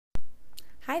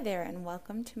Hi there, and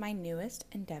welcome to my newest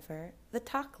endeavor, the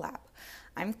Talk Lab.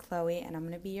 I'm Chloe, and I'm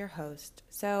going to be your host.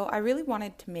 So, I really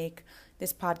wanted to make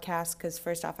this podcast because,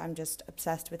 first off, I'm just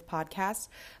obsessed with podcasts,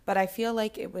 but I feel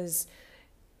like it was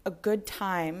a good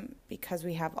time because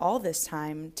we have all this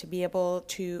time to be able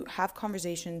to have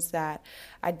conversations that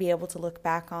I'd be able to look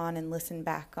back on and listen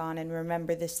back on and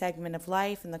remember this segment of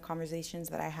life and the conversations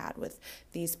that I had with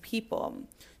these people.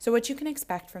 So what you can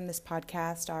expect from this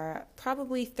podcast are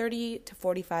probably 30 to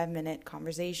 45-minute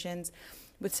conversations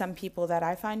with some people that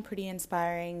I find pretty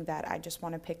inspiring, that I just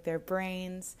want to pick their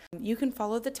brains. You can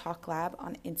follow the Talk Lab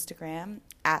on Instagram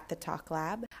at the Talk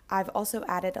Lab. I've also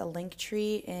added a link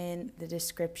tree in the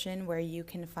description where you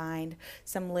can find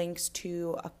some links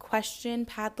to a question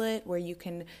Padlet where you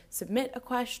can submit a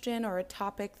question or a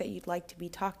topic that you'd like to be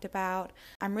talked about.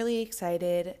 I'm really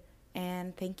excited,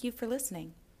 and thank you for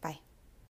listening.